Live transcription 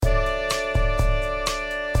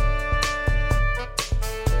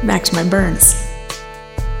back to my burns.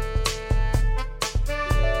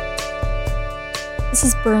 This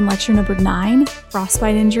is burn lecture number 9,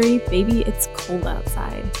 frostbite injury. Baby, it's cold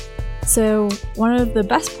outside. So one of the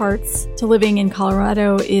best parts to living in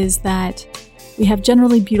Colorado is that we have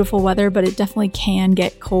generally beautiful weather, but it definitely can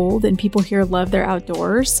get cold, and people here love their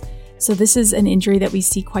outdoors. So this is an injury that we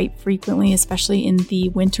see quite frequently, especially in the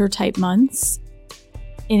winter type months,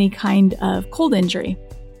 any kind of cold injury.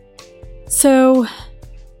 So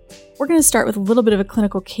we're going to start with a little bit of a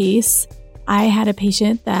clinical case. I had a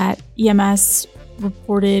patient that EMS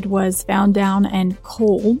reported was found down and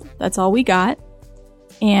cold. That's all we got.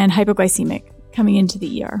 And hypoglycemic coming into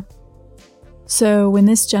the ER. So when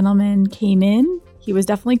this gentleman came in, he was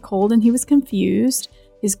definitely cold and he was confused.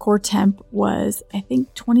 His core temp was, I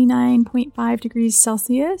think, 29.5 degrees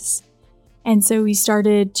Celsius. And so we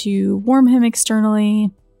started to warm him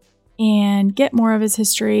externally and get more of his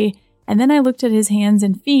history. And then I looked at his hands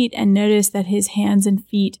and feet and noticed that his hands and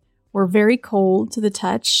feet were very cold to the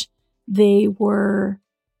touch. They were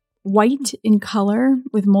white in color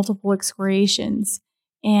with multiple excoriations.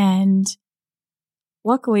 And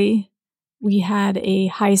luckily, we had a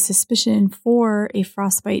high suspicion for a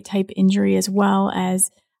frostbite type injury as well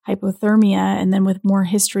as hypothermia. And then with more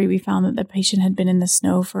history, we found that the patient had been in the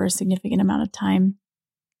snow for a significant amount of time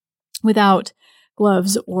without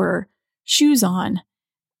gloves or shoes on.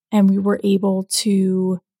 And we were able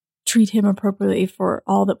to treat him appropriately for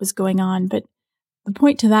all that was going on. But the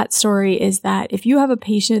point to that story is that if you have a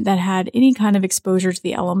patient that had any kind of exposure to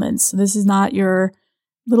the elements, so this is not your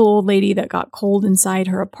little old lady that got cold inside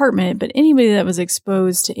her apartment, but anybody that was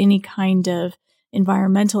exposed to any kind of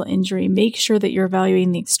environmental injury, make sure that you're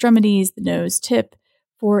evaluating the extremities, the nose, tip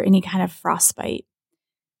for any kind of frostbite.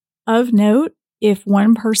 Of note, if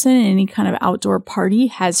one person in any kind of outdoor party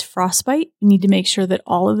has frostbite, you need to make sure that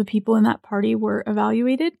all of the people in that party were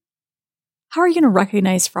evaluated. How are you going to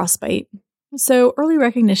recognize frostbite? So early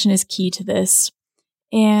recognition is key to this.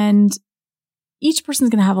 And each person's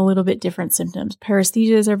going to have a little bit different symptoms.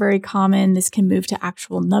 Paresthesias are very common. This can move to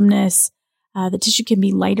actual numbness. The tissue can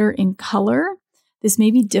be lighter in color. This may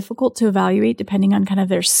be difficult to evaluate depending on kind of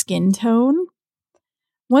their skin tone.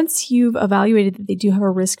 Once you've evaluated that they do have a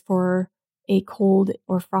risk for a cold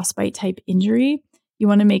or frostbite type injury, you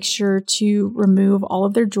want to make sure to remove all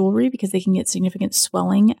of their jewelry because they can get significant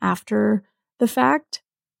swelling after the fact.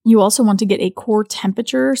 You also want to get a core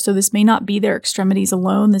temperature. So this may not be their extremities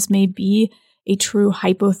alone. This may be a true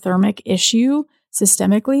hypothermic issue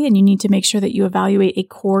systemically, and you need to make sure that you evaluate a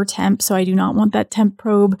core temp. So I do not want that temp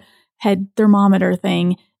probe head thermometer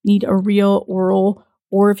thing. Need a real oral,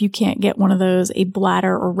 or if you can't get one of those, a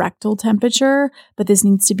bladder or rectal temperature, but this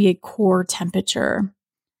needs to be a core temperature.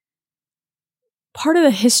 Part of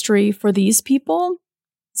the history for these people,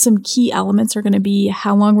 some key elements are going to be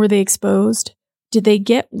how long were they exposed? Did they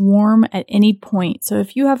get warm at any point? So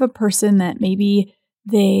if you have a person that maybe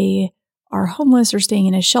they are homeless or staying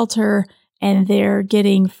in a shelter and they're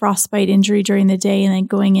getting frostbite injury during the day and then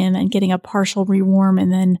going in and getting a partial rewarm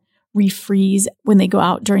and then refreeze when they go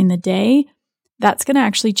out during the day, that's going to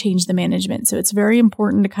actually change the management. So it's very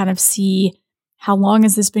important to kind of see how long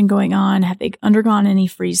has this been going on? Have they undergone any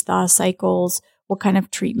freeze-thaw cycles? What kind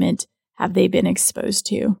of treatment have they been exposed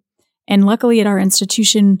to? And luckily at our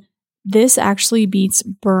institution, this actually beats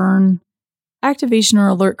burn activation or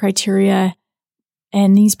alert criteria.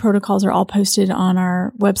 And these protocols are all posted on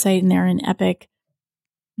our website and they're in Epic.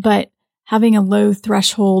 But having a low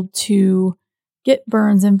threshold to get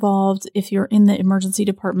burns involved if you're in the emergency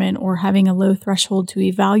department or having a low threshold to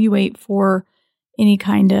evaluate for any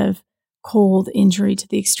kind of cold injury to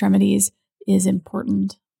the extremities is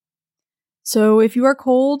important. So if you are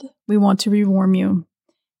cold, we want to rewarm you.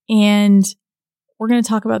 And we're going to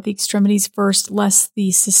talk about the extremities first, less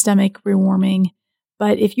the systemic rewarming.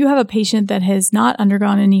 But if you have a patient that has not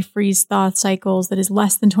undergone any freeze-thaw cycles that is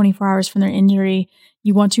less than 24 hours from their injury,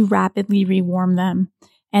 you want to rapidly rewarm them.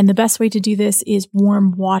 And the best way to do this is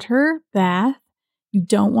warm water bath. You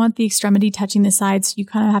don't want the extremity touching the sides. So you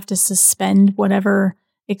kind of have to suspend whatever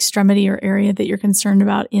extremity or area that you're concerned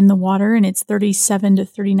about in the water. And it's 37 to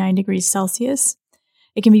 39 degrees Celsius.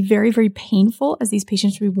 It can be very, very painful as these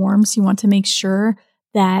patients rewarm. So you want to make sure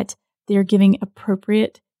that they're giving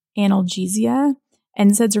appropriate analgesia.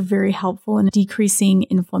 NSAIDs are very helpful in decreasing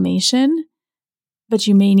inflammation, but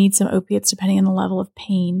you may need some opiates depending on the level of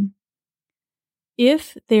pain.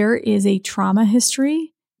 If there is a trauma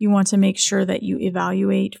history, you want to make sure that you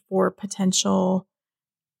evaluate for potential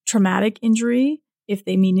traumatic injury, if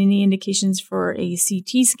they meet any indications for a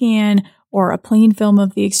CT scan or a plain film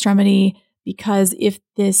of the extremity, because if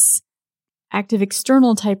this active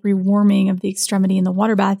external type rewarming of the extremity in the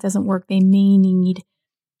water bath doesn't work, they may need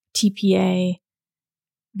TPA,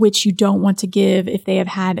 which you don't want to give if they have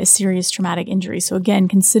had a serious traumatic injury. So again,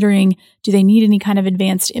 considering, do they need any kind of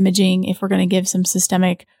advanced imaging if we're going to give some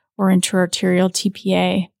systemic or intra-arterial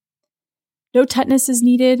TPA? No tetanus is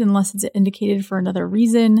needed unless it's indicated for another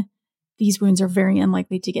reason. These wounds are very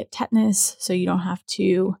unlikely to get tetanus, so you don't have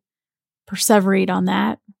to perseverate on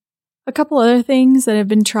that. A couple other things that have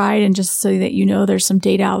been tried, and just so that you know, there's some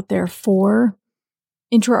data out there for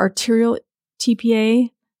intra-arterial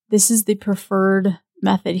TPA. This is the preferred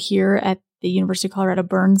method here at the University of Colorado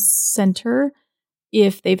Burns Center.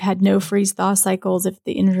 If they've had no freeze-thaw cycles, if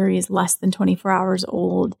the injury is less than 24 hours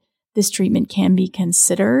old, this treatment can be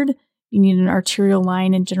considered. You need an arterial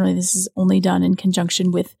line, and generally this is only done in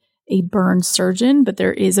conjunction with a burn surgeon, but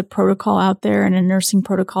there is a protocol out there and a nursing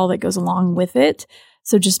protocol that goes along with it.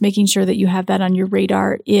 So just making sure that you have that on your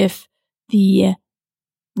radar if the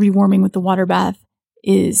rewarming with the water bath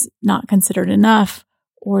is not considered enough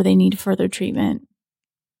or they need further treatment.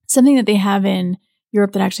 Something that they have in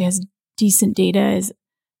Europe that actually has decent data is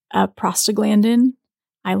a prostaglandin,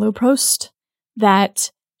 iloprost,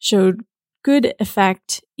 that showed good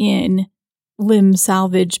effect in limb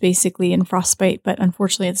salvage, basically in frostbite, but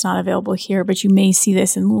unfortunately it's not available here, but you may see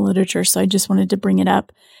this in the literature. So I just wanted to bring it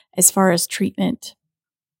up as far as treatment.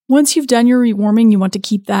 Once you've done your rewarming, you want to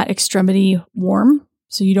keep that extremity warm.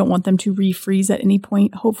 So you don't want them to refreeze at any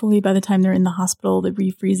point. Hopefully by the time they're in the hospital, the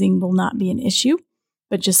refreezing will not be an issue,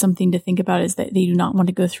 but just something to think about is that they do not want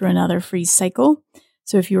to go through another freeze cycle.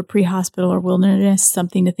 So if you're pre-hospital or wilderness,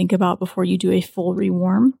 something to think about before you do a full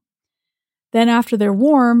rewarm. Then after they're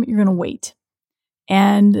warm, you're going to wait.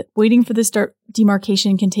 And waiting for this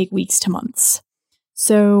demarcation can take weeks to months.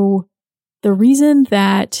 So the reason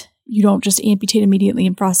that you don't just amputate immediately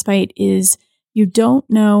in frostbite is you don't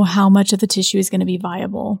know how much of the tissue is going to be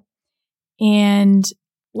viable. And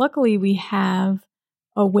luckily we have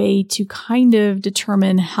a way to kind of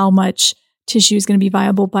determine how much tissue is going to be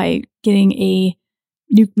viable by getting a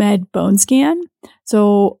nuke med bone scan.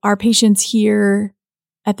 So our patients here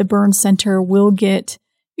at the Burns Center will get,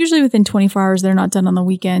 usually within 24 hours, they're not done on the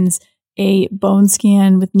weekends, a bone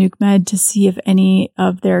scan with nuke med to see if any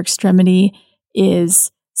of their extremity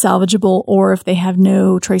is salvageable, or if they have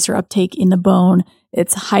no tracer uptake in the bone,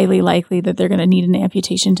 it's highly likely that they're going to need an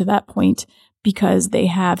amputation to that point because they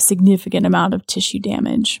have significant amount of tissue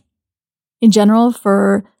damage. In general,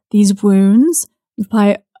 for these wounds, we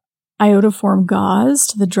apply iodoform gauze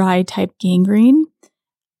to the dry type gangrene.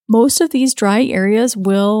 Most of these dry areas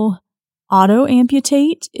will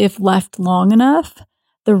auto-amputate if left long enough.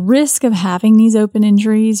 The risk of having these open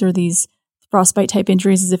injuries or these frostbite type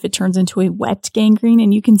injuries is if it turns into a wet gangrene,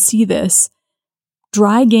 and you can see this.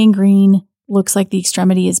 Dry gangrene looks like the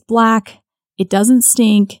extremity is black. It doesn't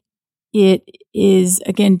stink. It is,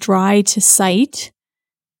 again, dry to sight,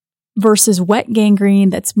 versus wet gangrene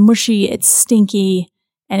that's mushy, it's stinky,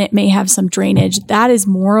 and it may have some drainage. That is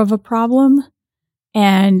more of a problem,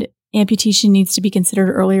 and amputation needs to be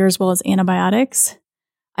considered earlier, as well as antibiotics.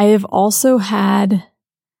 I have also had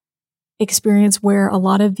experience where a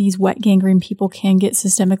lot of these wet gangrene people can get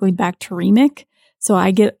systemically bacteremic. So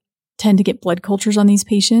I tend to get blood cultures on these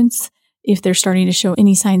patients if they're starting to show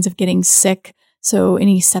any signs of getting sick. So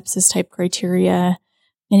any sepsis type criteria,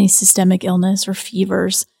 any systemic illness or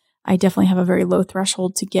fevers, I definitely have a very low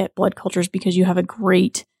threshold to get blood cultures because you have a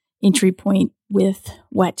great entry point with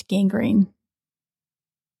wet gangrene.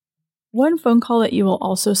 One phone call that you will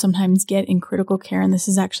also sometimes get in critical care, and this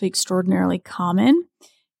is actually extraordinarily common,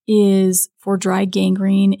 is for dry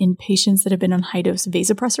gangrene in patients that have been on high-dose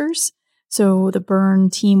vasopressors. So the burn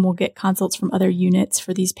team will get consults from other units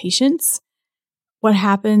for these patients. What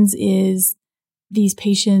happens is these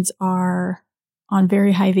patients are on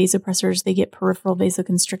very high vasopressors. They get peripheral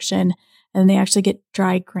vasoconstriction, and they actually get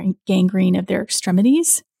dry gangrene of their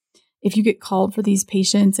extremities. If you get called for these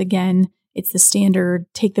patients, again, it's the standard,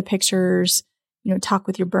 take the pictures, talk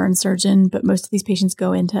with your burn surgeon, but most of these patients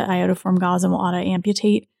go into iodoform gauze and will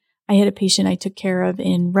auto-amputate. I had a patient I took care of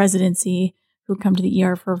in residency who would come to the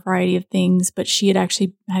ER for a variety of things, but she had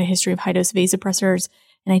actually had a history of high-dose vasopressors,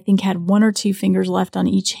 and I think had 1 or 2 fingers left on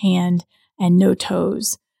each hand and no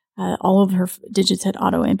toes. All of her digits had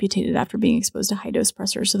auto-amputated after being exposed to high-dose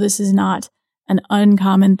pressors. So this is not an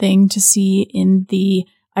uncommon thing to see in the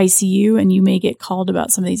ICU, and you may get called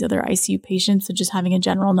about some of these other ICU patients. So just having a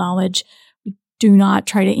general knowledge, do not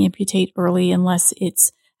try to amputate early unless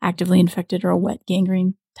it's actively infected or a wet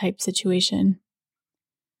gangrene type situation.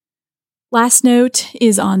 Last note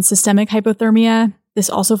is on systemic hypothermia. This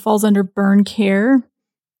also falls under burn care,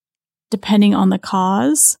 depending on the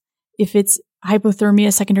cause. if it's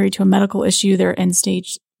hypothermia secondary to a medical issue, they're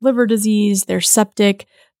end-stage liver disease, they're septic,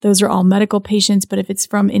 those are all medical patients. But if it's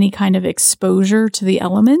from any kind of exposure to the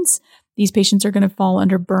elements, these patients are going to fall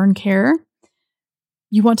under burn care.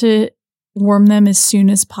 You want to warm them as soon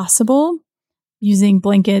as possible using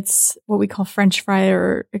blankets, what we call French fry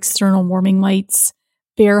or external warming lights,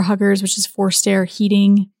 bear huggers, which is forced air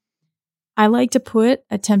heating. I like to put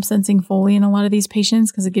a temp sensing Foley in a lot of these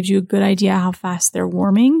patients because it gives you a good idea how fast they're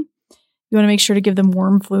warming. You want to make sure to give them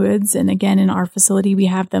warm fluids. And again, in our facility, we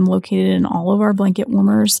have them located in all of our blanket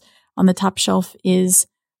warmers. On the top shelf is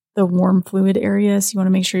the warm fluid area. So you want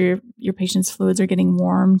to make sure your patient's fluids are getting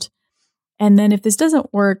warmed. And then if this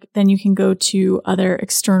doesn't work, then you can go to other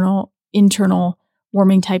internal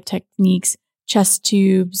warming type techniques, chest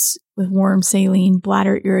tubes with warm saline,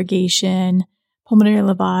 bladder irrigation, pulmonary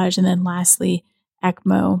lavage, and then lastly,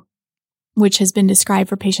 ECMO, which has been described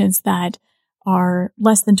for patients that are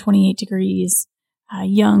less than 28 degrees,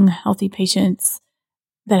 young, healthy patients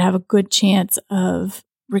that have a good chance of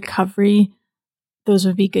recovery. Those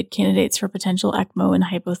would be good candidates for potential ECMO and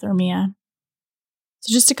hypothermia.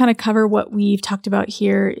 So just to kind of cover what we've talked about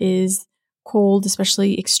here is cold,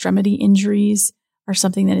 especially extremity injuries, are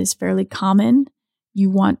something that is fairly common.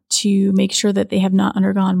 You want to make sure that they have not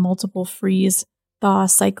undergone multiple freeze thaw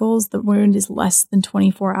cycles. The wound is less than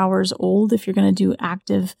 24 hours old if you're going to do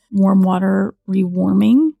active warm water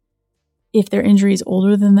rewarming. If their injury is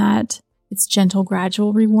older than that, it's gentle,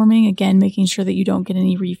 gradual rewarming. Again, making sure that you don't get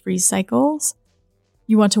any refreeze cycles.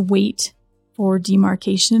 You want to wait for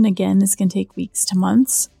demarcation. Again, this can take weeks to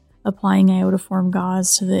months. Applying iodoform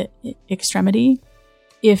gauze to the extremity.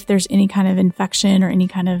 If there's any kind of infection or any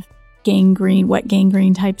kind of gangrene, wet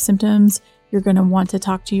gangrene type symptoms, you're going to want to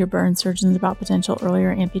talk to your burn surgeons about potential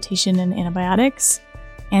earlier amputation and antibiotics.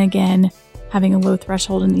 And again, having a low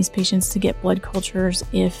threshold in these patients to get blood cultures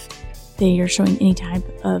if they are showing any type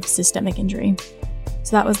of systemic injury.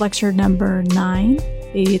 So that was lecture number 9,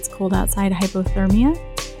 Baby It's Cold Outside, Hypothermia.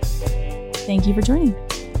 Thank you for joining.